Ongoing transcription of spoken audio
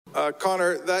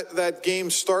Connor, that game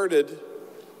started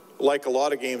like a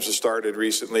lot of games have started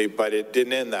recently, but it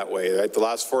didn't end that way. Right? The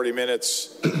last 40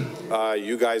 minutes,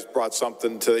 you guys brought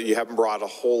something that you haven't brought a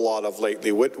whole lot of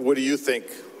lately. What do you think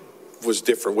was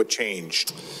different? What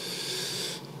changed?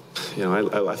 You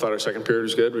know, I thought our second period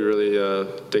was good. We really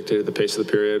dictated the pace of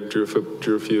the period, drew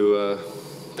a few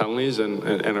penalties,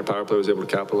 and our power play was able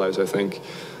to capitalize. I think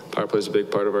power play is a big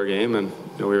part of our game, and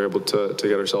we were able to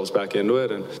get ourselves back into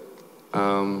it, and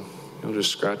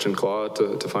just scratch and claw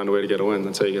to find a way to get a win.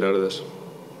 That's how you get out of this.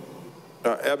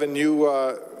 Evan,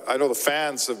 I know the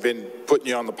fans have been putting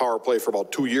you on the power play for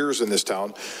about 2 years in this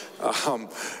town.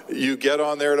 You get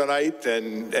on there tonight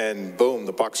and boom,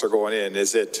 the pucks are going in.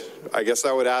 I guess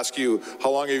I would ask you,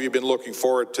 how long have you been looking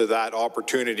forward to that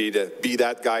opportunity to be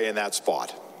that guy in that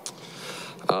spot?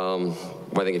 I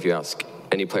think if you ask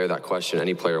any player that question,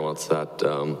 any player wants that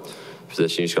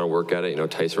position. You just got to work at it. You know,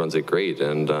 Tice runs it great,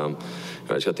 and I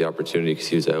just got the opportunity because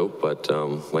he was out. But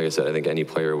like I said, I think any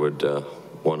player would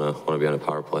want to be on a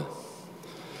power play.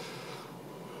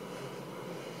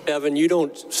 Evan, you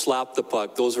don't slap the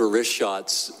puck. Those were wrist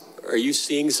shots. Are you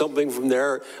seeing something from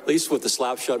there? At least with the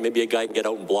slap shot, maybe a guy can get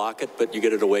out and block it, but you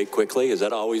get it away quickly. Has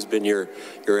that always been your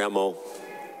MO?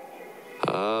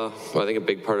 Well, I think a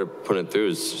big part of putting it through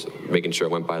is making sure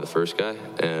I went by the first guy.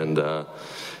 And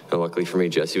luckily for me,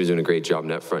 Jesse was doing a great job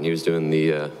net front. He was doing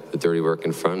the dirty work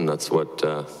in front, and that's what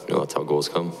that's how goals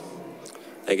come.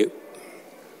 Thank you.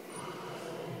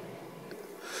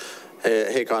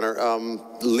 Hey, Connor.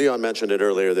 Leon mentioned it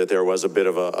earlier that there was a bit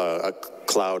of a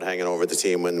cloud hanging over the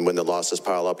team when the losses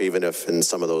pile up, even if in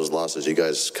some of those losses you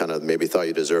guys kind of maybe thought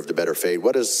you deserved a better fate.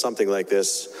 What is something like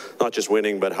this, not just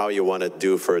winning, but how you want to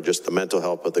do for just the mental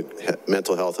health of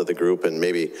the group and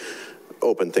maybe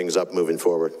open things up moving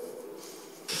forward?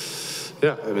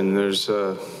 Yeah, I mean, there's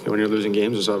when you're losing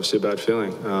games, it's obviously a bad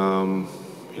feeling.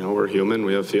 We're human.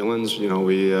 We have feelings.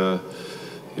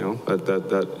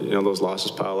 Those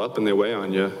losses pile up and they weigh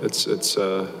on you. It's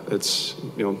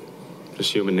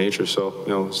just human nature.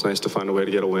 So, it's nice to find a way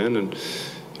to get a win and,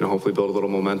 hopefully build a little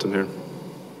momentum here.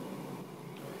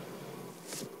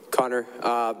 Connor,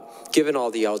 given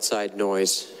all the outside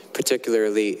noise,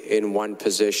 particularly in one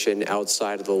position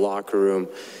outside of the locker room,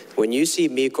 when you see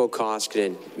Mikko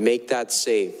Koskinen make that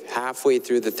save halfway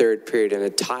through the third period in a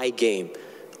tie game,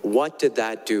 what did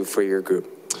that do for your group?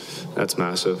 That's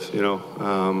massive.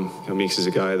 Meeks is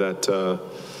a guy that,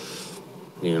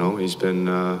 he's been,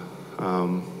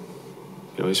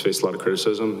 he's faced a lot of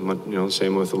criticism,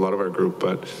 same with a lot of our group,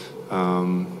 but,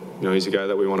 he's a guy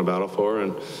that we want to battle for,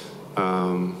 and,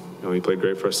 he played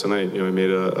great for us tonight. He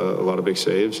made a lot of big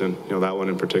saves, and, that one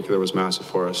in particular was massive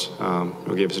for us.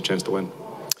 It gave us a chance to win.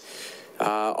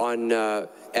 On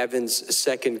Evan's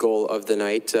second goal of the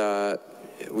night,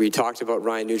 we talked about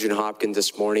Ryan Nugent-Hopkins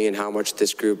this morning and how much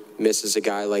this group misses a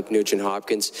guy like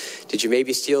Nugent-Hopkins. Did you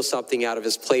maybe steal something out of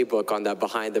his playbook on that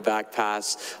behind-the-back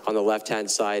pass on the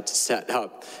left-hand side to set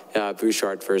up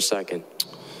Bouchard for a second?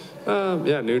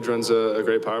 Yeah, Nuge runs a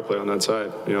great power play on that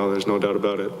side. There's no doubt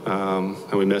about it.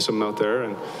 And we miss him out there,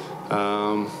 and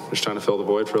just trying to fill the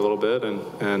void for a little bit.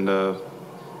 And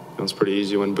it's pretty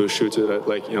easy when Bouch shoots it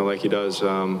like he does.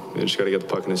 You just got to get the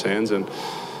puck in his hands, and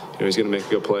he's going to make a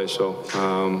good play. So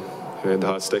he had the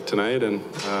hot stick tonight, and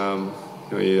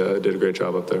he did a great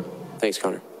job up there. Thanks,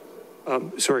 Connor.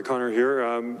 Sorry, Connor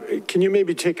here. Can you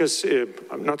maybe take us,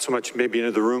 not so much maybe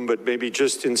into the room, but maybe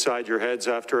just inside your heads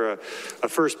after a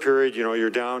first period, you're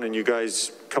down and you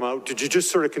guys come out. Did you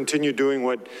just sort of continue doing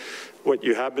what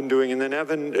you have been doing? And then,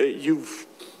 Evan, you've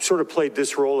sort of played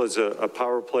this role as a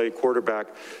power play quarterback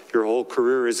your whole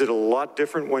career. Is it a lot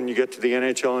different when you get to the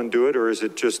NHL and do it, or is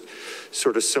it just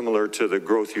sort of similar to the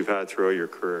growth you've had throughout your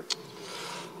career?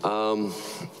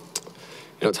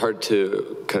 It's hard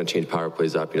to kind of change power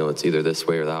plays up. It's either this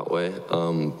way or that way.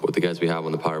 With the guys we have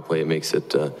on the power play, it makes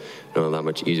it that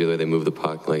much easier. They move the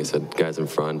puck. Like I said, guys in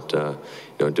front,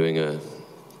 playing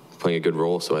a good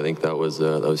role. So I think that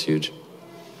was huge.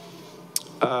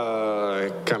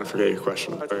 I kind of forget your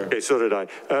question. Okay, so did I.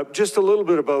 Just a little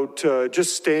bit about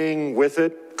just staying with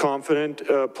it, confident,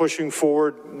 pushing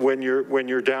forward when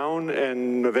you're down,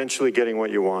 and eventually getting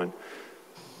what you want.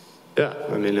 Yeah,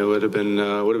 I mean, it would have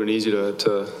been easy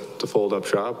to fold up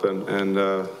shop and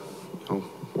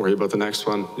worry about the next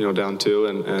one, down two,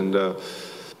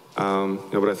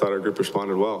 but I thought our group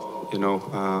responded well.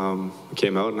 We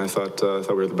came out and I thought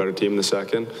we were the better team in the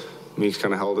second. Meeks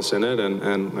kind of held us in it,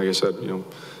 and like I said, we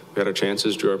had our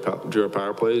chances, drew our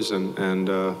power plays, and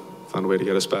found a way to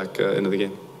get us back into the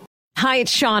game. Hi,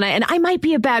 it's Shauna, and I might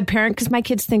be a bad parent because my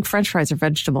kids think French fries are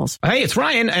vegetables. Hey, it's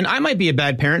Ryan, and I might be a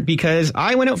bad parent because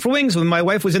I went out for wings when my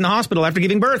wife was in the hospital after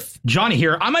giving birth. Johnny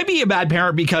here. I might be a bad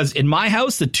parent because in my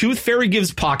house, the tooth fairy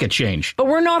gives pocket change. But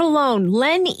we're not alone.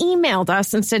 Len emailed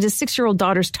us and said his 6-year-old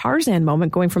daughter's Tarzan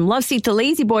moment going from love seat to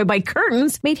lazy boy by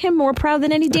curtains made him more proud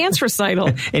than any dance recital.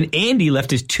 And Andy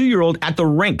left his 2-year-old at the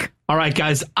rink. All right,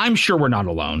 guys, I'm sure we're not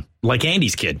alone. Like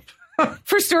Andy's kid.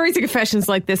 For stories and confessions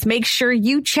like this, make sure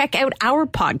you check out our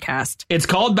podcast. It's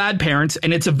called Bad Parents,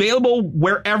 and it's available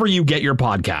wherever you get your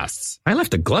podcasts. I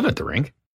left a glove at the rink.